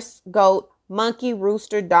 horse, goat, monkey,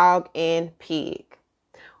 rooster, dog, and pig.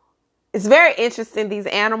 It's very interesting, these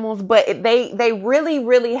animals, but they really,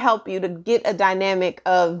 really help you to get a dynamic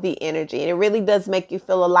of the energy. And it really does make you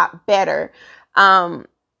feel a lot better.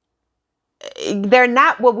 They're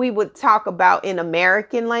not what we would talk about in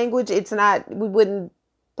American language. It's not, we wouldn't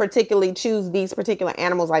particularly choose these particular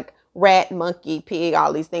animals like rat, monkey, pig,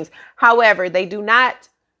 all these things. However, they're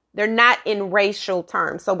not in racial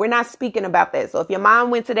terms. So we're not speaking about that. So if your mom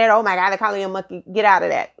went to that, oh my God, they're calling you a monkey, get out of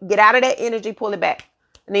that. Get out of that energy, pull it back.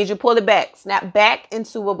 I need you to pull it back. Snap back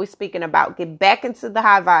into what we're speaking about. Get back into the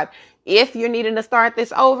high vibe. If you're needing to start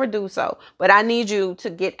this over, do so. But I need you to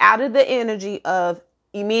get out of the energy of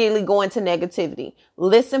immediately going to negativity.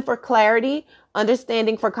 Listen for clarity,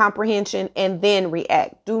 understanding for comprehension, and then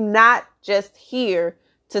react. Do not just hear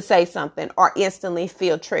to say something or instantly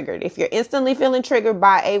feel triggered. If you're instantly feeling triggered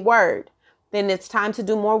by a word, then it's time to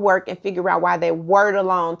do more work and figure out why that word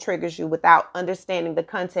alone triggers you without understanding the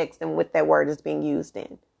context and what that word is being used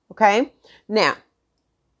in. Okay? Now,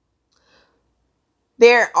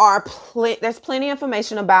 there's plenty of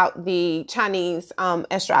information about the Chinese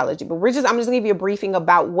astrology, but I'm just going to give you a briefing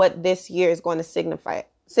about what this year is going to signify.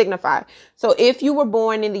 So if you were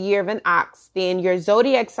born in the year of an ox, then your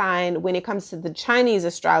zodiac sign when it comes to the Chinese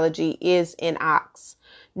astrology is an ox.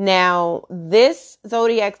 Now, this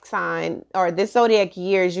zodiac sign or this zodiac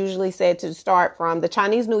year is usually said to start from the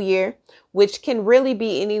Chinese New Year, which can really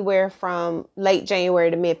be anywhere from late January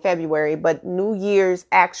to mid-February, but New Year's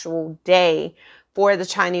actual day for the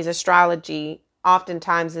Chinese astrology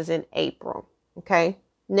oftentimes is in April. Okay.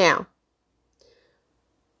 Now,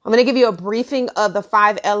 I'm going to give you a briefing of the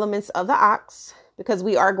 5 elements of the ox because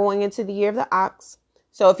we are going into the year of the ox.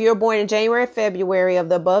 So if you're born in January, February of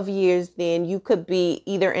the above years, then you could be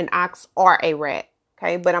either an ox or a rat.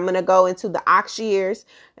 Okay. But I'm going to go into the ox years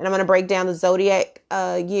and I'm going to break down the zodiac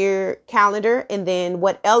year calendar and then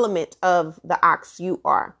what element of the ox you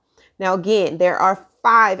are. Now, again, there are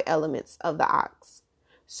 5 elements of the ox.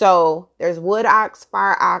 So there's wood ox,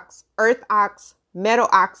 fire ox, earth ox, metal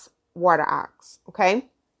ox, water ox. Okay.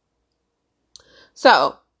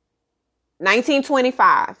 So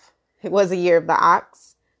 1925, it was a year of the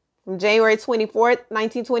ox. From January 24th,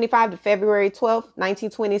 1925 to February 12th,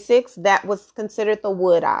 1926, that was considered the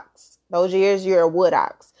wood ox. Those years, you're a wood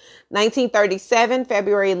ox. 1937,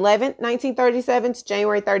 February 11th, 1937 to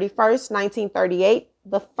January 31st, 1938,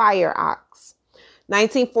 the fire ox.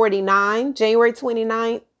 1949, January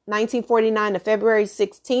 29th, 1949 to February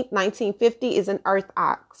 16th, 1950 is an earth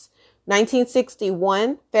ox.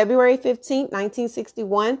 1961, February 15th,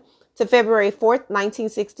 1961 to February 4th,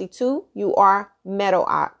 1962, you are metal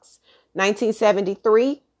ox.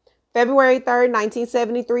 1973, February 3rd,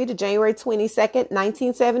 1973 to January 22nd,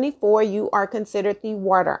 1974, you are considered the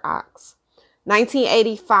water ox.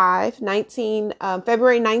 1985,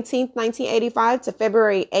 February 19th, 1985 to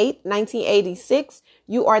February 8th, 1986,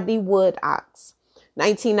 you are the wood ox.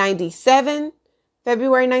 1997,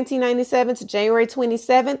 February 1997 to January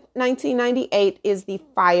 27th, 1998 is the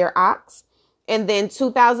fire ox. And then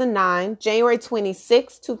 2009, January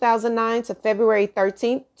 26, 2009 to February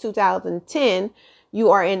 13th, 2010,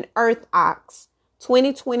 you are an earth ox.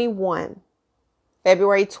 2021,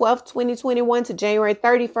 February 12th, 2021 to January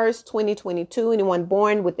 31st, 2022. Anyone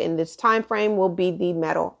born within this time frame will be the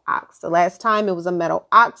metal ox. The last time it was a metal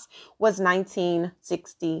ox was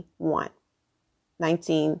 1961,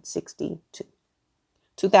 1962.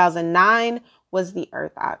 2009 was the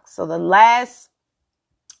earth ox. So the last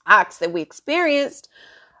ox that we experienced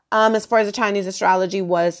as far as the Chinese astrology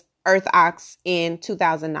was earth ox in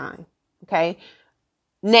 2009. Okay.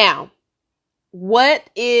 Now, what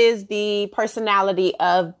is the personality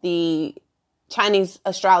of the Chinese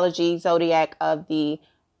astrology zodiac of the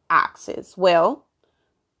Oxes? Well,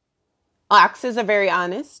 Oxes are very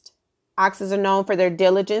honest. Oxes are known for their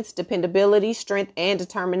diligence, dependability, strength, and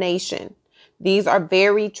determination. These are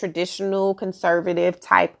very traditional, conservative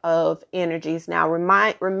type of energies. Now,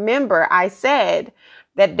 remember, I said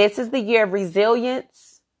that this is the year of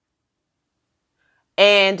resilience,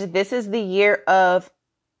 and this is the year of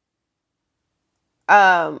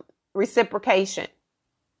reciprocation.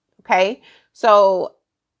 Okay, so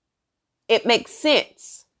it makes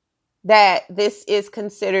sense that this is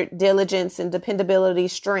considered diligence and dependability,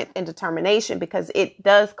 strength, and determination, because it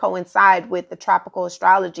does coincide with the tropical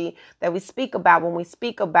astrology that we speak about when we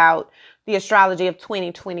speak about the astrology of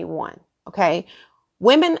 2021. Okay.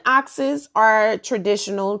 Women Oxes are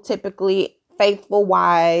traditional, typically faithful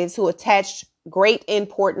wives who attach great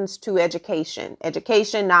importance to education,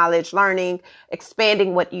 knowledge, learning,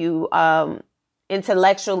 expanding what you,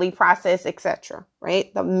 intellectually process, etc.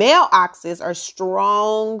 Right. The male Oxes are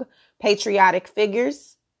strong, patriotic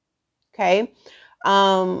figures. Okay.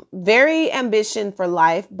 Very ambition for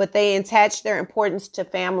life, but they attach their importance to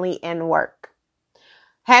family and work.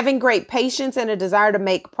 Having great patience and a desire to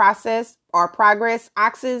make progress,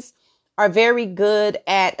 Oxes are very good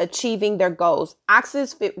at achieving their goals.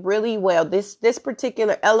 Oxes fit really well. This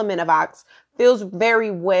particular element of Ox feels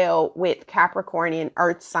very well with Capricornian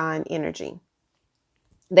earth sign energy.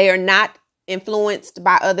 They are not influenced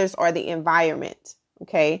by others or the environment.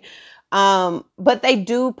 Okay. But they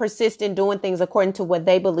do persist in doing things according to what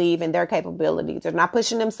they believe and their capabilities. They're not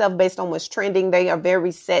pushing themselves based on what's trending. They are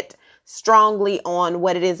very set strongly on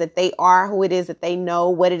what it is that they are, who it is that they know,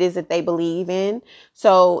 what it is that they believe in.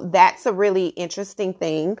 So that's a really interesting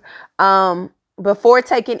thing. Before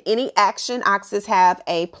taking any action, Oxes have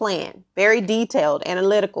a plan, very detailed,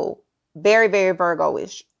 analytical, very, very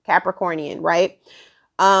Virgo-ish, Capricornian, right?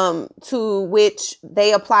 To which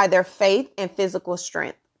they apply their faith and physical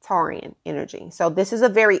strength, Taurian energy. So this is a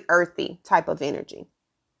very earthy type of energy.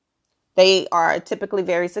 They are typically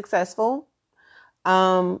very successful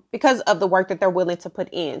because of the work that they're willing to put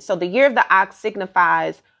in. So the year of the Ox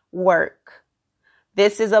signifies work.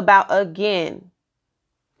 This is about, again,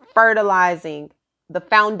 fertilizing the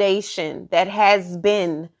foundation that has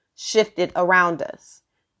been shifted around us.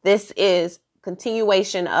 This is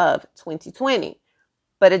continuation of 2020,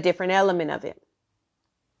 but a different element of it.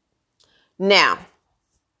 Now,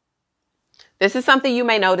 this is something you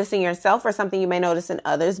may notice in yourself or something you may notice in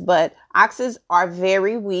others, but Oxes are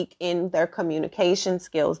very weak in their communication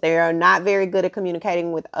skills. They are not very good at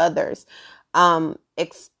communicating with others.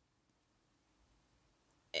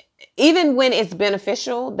 Even when it's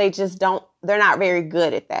beneficial, they're not very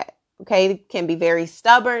good at that. Okay. They can be very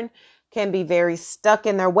stubborn, can be very stuck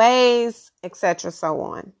in their ways, etc. So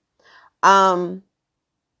on.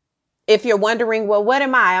 If you're wondering, well, what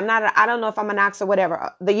am I? I don't know if I'm an Ox or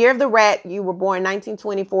whatever. The year of the rat, you were born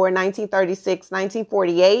 1924, 1936,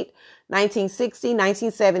 1948, 1960,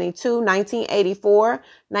 1972, 1984,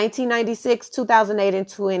 1996, 2008, and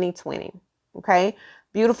 2020. Okay.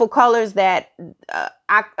 Beautiful colors that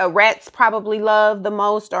rats probably love the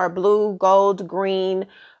most are blue, gold, green,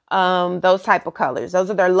 those type of colors. Those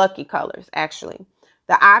are their lucky colors, actually.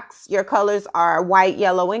 The Ox, your colors are white,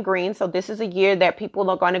 yellow, and green. So this is a year that people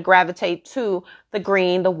are going to gravitate to the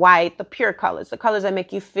green, the white, the pure colors, the colors that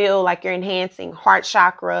make you feel like you're enhancing heart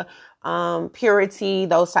chakra, purity,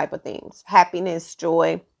 those type of things, happiness,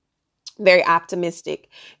 joy, very optimistic.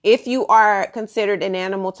 If you are considered an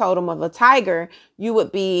animal totem of a tiger, you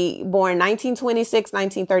would be born 1926,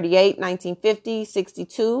 1938, 1950,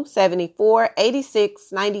 62, 74,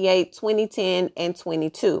 86, 98, 2010, and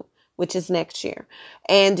 22. Which is next year.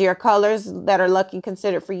 And your colors that are lucky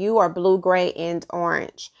considered for you are blue, gray, and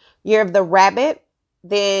orange. Year of the rabbit,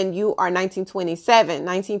 then you are 1927,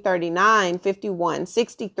 1939, 51,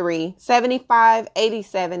 63, 75,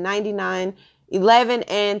 87, 99, 11,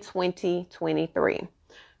 and 2023.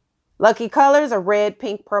 Lucky colors are red,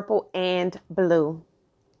 pink, purple, and blue.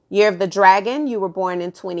 Year of the dragon, you were born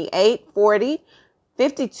in 28, 40,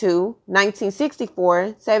 52,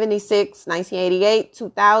 1964, 76, 1988,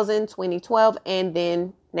 2000, 2012, and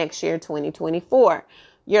then next year, 2024.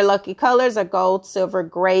 Your lucky colors are gold, silver,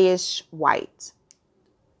 grayish, white.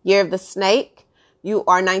 Year of the snake, you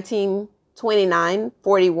are 1929,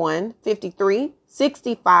 41, 53,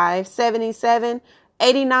 65, 77,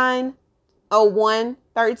 89, 01,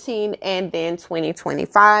 13, and then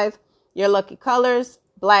 2025. Your lucky colors,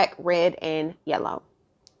 black, red, and yellow.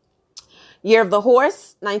 Year of the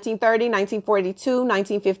horse, 1930, 1942,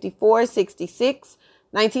 1954, 66,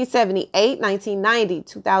 1978, 1990,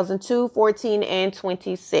 2002, 14, and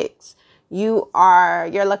 26. Your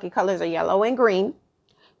lucky colors are yellow and green.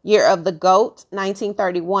 Year of the goat,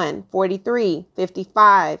 1931, 43,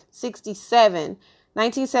 55, 67,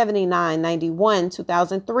 1979, 91,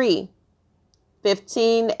 2003,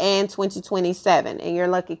 15, and 2027. And your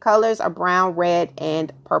lucky colors are brown, red,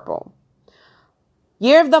 and purple.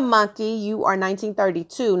 Year of the monkey, you are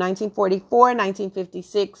 1932, 1944,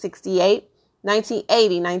 1956, 68,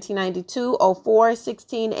 1980, 1992, 04,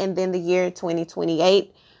 16, and then the year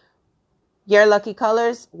 2028. Your lucky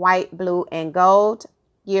colors, white, blue, and gold.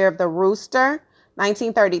 Year of the rooster,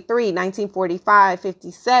 1933, 1945,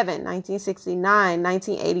 57, 1969,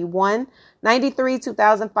 1981, 93,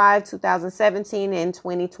 2005, 2017, and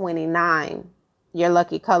 2029. Your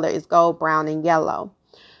lucky color is gold, brown, and yellow.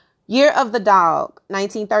 Year of the dog,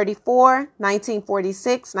 1934,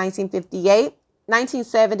 1946, 1958,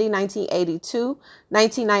 1970, 1982,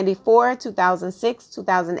 1994, 2006,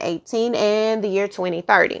 2018, and the year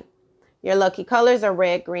 2030. Your lucky colors are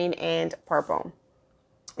red, green, and purple.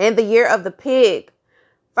 And the year of the pig,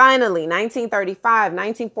 finally, 1935,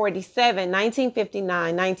 1947,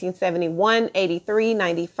 1959, 1971, 83,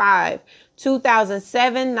 95,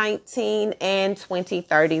 2007, 19, and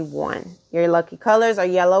 2031. Your lucky colors are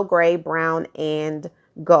yellow, gray, brown, and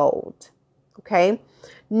gold. Okay.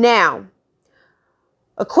 Now,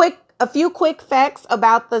 a few quick facts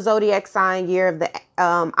about the zodiac sign year of the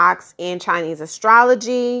ox in Chinese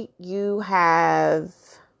astrology. You have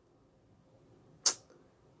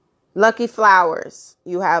lucky flowers.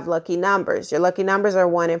 You have lucky numbers. Your lucky numbers are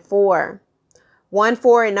 1 and 4. 1,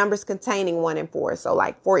 4, and numbers containing 1 and 4. So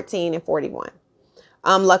like 14 and 41.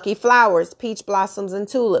 Lucky flowers, peach blossoms and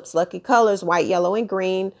tulips. Lucky colors, white, yellow, and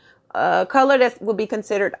green. Color that would be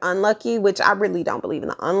considered unlucky, which I really don't believe in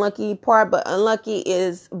the unlucky part, but unlucky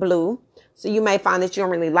is blue. So you may find that you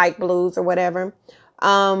don't really like blues or whatever.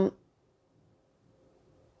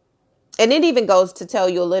 And it even goes to tell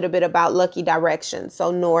you a little bit about lucky directions.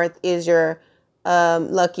 So north is your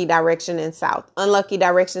lucky direction, and south. Unlucky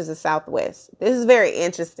direction is the southwest. This is very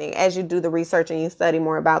interesting as you do the research and you study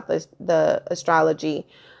more about the astrology.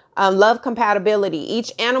 Love compatibility.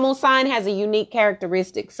 Each animal sign has a unique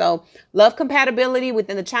characteristic. So love compatibility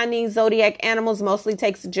within the Chinese zodiac animals mostly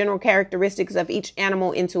takes the general characteristics of each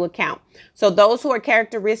animal into account. So those who are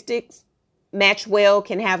characteristics match well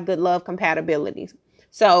can have good love compatibility.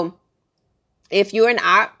 So if you're an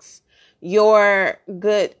ox, your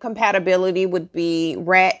good compatibility would be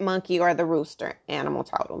rat, monkey, or the rooster animal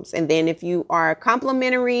totems. And then if you are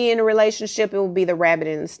complementary in a relationship, it will be the rabbit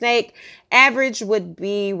and the snake. Average would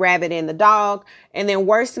be rabbit and the dog. And then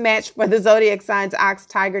worst match for the zodiac signs, ox,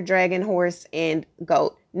 tiger, dragon, horse, and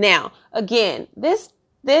goat. Now, again,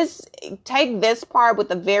 take this part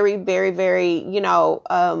with a very, very, very,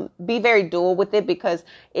 be very dual with it, because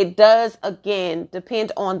it does, again,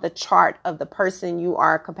 depend on the chart of the person you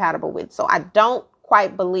are compatible with. So I don't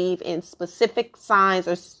quite believe in specific signs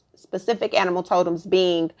or specific animal totems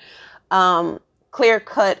being clear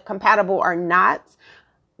cut compatible or not.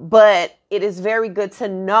 But it is very good to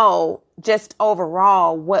know just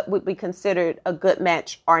overall what would be considered a good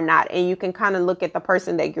match or not. And you can kind of look at the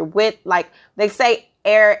person that you're with. Like they say,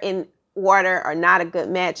 air and water are not a good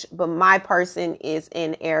match, but my person is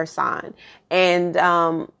an air sign. And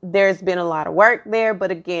there's been a lot of work there. But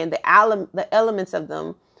again, the elements of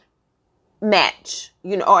them match,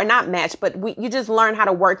 or not match, but you just learn how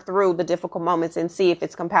to work through the difficult moments and see if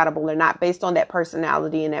it's compatible or not based on that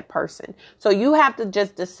personality and that person. So you have to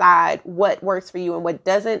just decide what works for you and what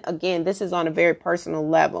doesn't. Again, this is on a very personal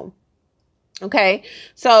level. Okay.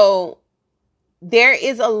 So there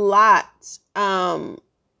is a lot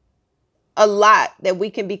that we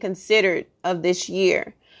can be considered of this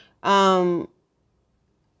year. Focusing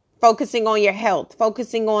on your health,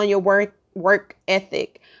 focusing on your work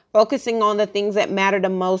ethic, focusing on the things that matter the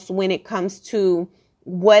most when it comes to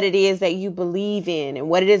what it is that you believe in and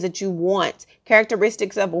what it is that you want.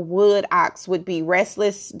 Characteristics of a wood ox would be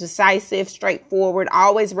restless, decisive, straightforward,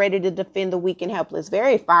 always ready to defend the weak and helpless.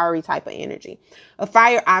 Very fiery type of energy. A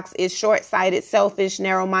fire ox is short-sighted, selfish,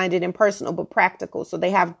 narrow-minded, and personal, but practical. So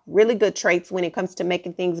they have really good traits when it comes to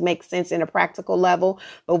making things make sense in a practical level.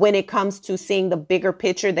 But when it comes to seeing the bigger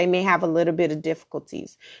picture, they may have a little bit of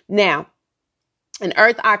difficulties. Now, an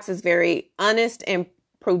earth ox is very honest and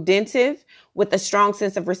prudent with a strong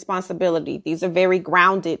sense of responsibility. These are very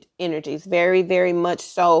grounded energies, very, very much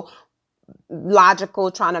so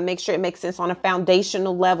logical, trying to make sure it makes sense on a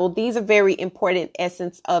foundational level. These are very important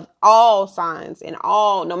essence of all signs and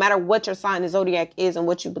all, no matter what your sign, the zodiac is and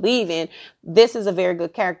what you believe in. This is a very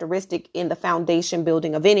good characteristic in the foundation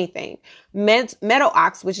building of anything. Metal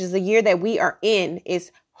ox, which is the year that we are in,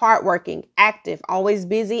 is hardworking, active, always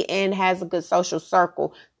busy, and has a good social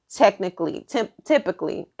circle. Typically,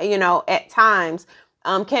 at times,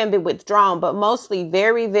 can be withdrawn, but mostly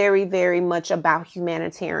very, very, very much about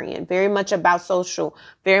humanitarian, very much about social,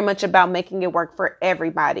 very much about making it work for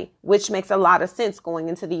everybody, which makes a lot of sense going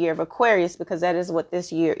into the year of Aquarius, because that is what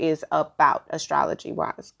this year is about astrology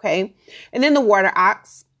wise. Okay. And then the water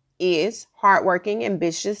ox is hardworking,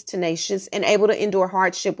 ambitious, tenacious, and able to endure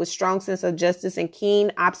hardship with strong sense of justice and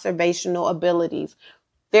keen observational abilities.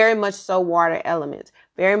 Very much so water elements,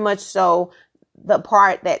 very much so the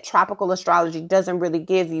part that tropical astrology doesn't really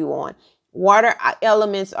give you on. Water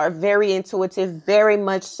elements are very intuitive, very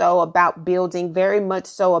much so about building, very much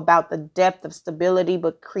so about the depth of stability,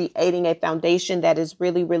 but creating a foundation that is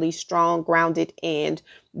really, really strong, grounded, and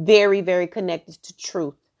very, very connected to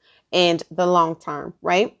truth and the long term,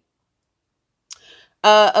 right?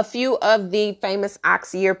 A few of the famous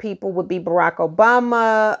ox year people would be Barack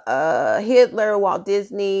Obama, Hitler, Walt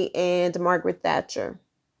Disney, and Margaret Thatcher.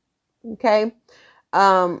 Okay.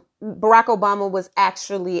 Barack Obama was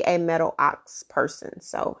actually a metal ox person.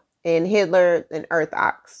 So, and Hitler, an earth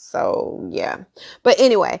ox. So, yeah. But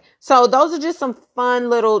anyway, so those are just some fun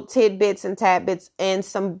little tidbits and tadbits and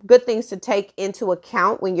some good things to take into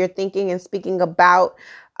account when you're thinking and speaking about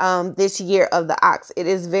this year of the ox. It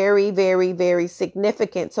is very, very, very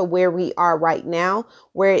significant to where we are right now,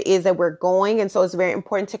 where it is that we're going. And so it's very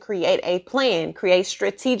important to create a plan, create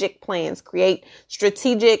strategic plans, create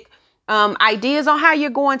strategic ideas on how you're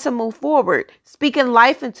going to move forward, speaking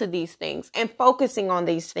life into these things and focusing on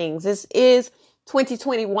these things. This is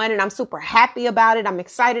 2021 and I'm super happy about it. I'm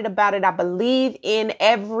excited about it. I believe in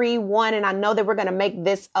everyone and I know that we're going to make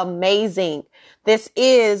this amazing. This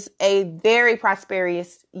is a very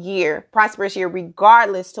prosperous year,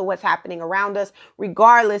 regardless to what's happening around us,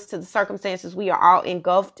 regardless to the circumstances we are all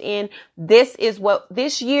engulfed in. This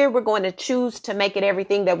year we're going to choose to make it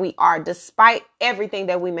everything that we are, despite everything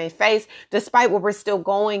that we may face, despite what we're still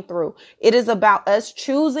going through. It is about us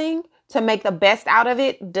choosing to make the best out of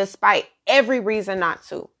it, despite every reason not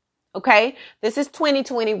to. Okay. This is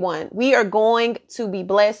 2021. We are going to be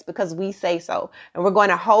blessed because we say so. And we're going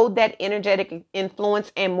to hold that energetic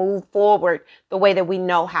influence and move forward the way that we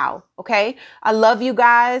know how. Okay. I love you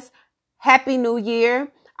guys. Happy New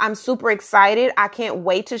Year. I'm super excited. I can't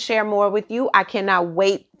wait to share more with you. I cannot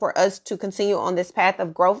wait for us to continue on this path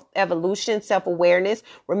of growth, evolution, self-awareness.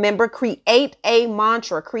 Remember, create a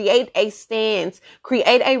mantra, create a stance,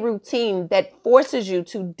 create a routine that forces you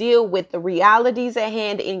to deal with the realities at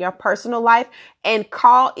hand in your personal life and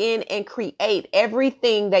call in and create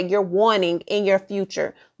everything that you're wanting in your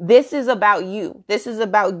future. This is about you. This is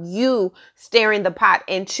about you stirring the pot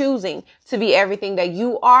and choosing to be everything that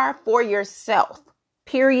you are for yourself.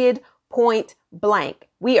 Period, point blank.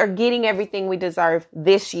 We are getting everything we deserve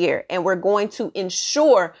this year, and we're going to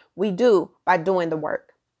ensure we do by doing the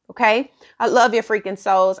work. Okay. I love your freaking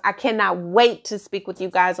souls. I cannot wait to speak with you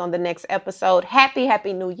guys on the next episode.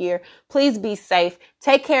 Happy New Year. Please be safe.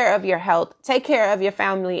 Take care of your health. Take care of your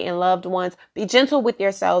family and loved ones. Be gentle with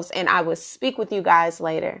yourselves, and I will speak with you guys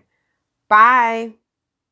later. Bye.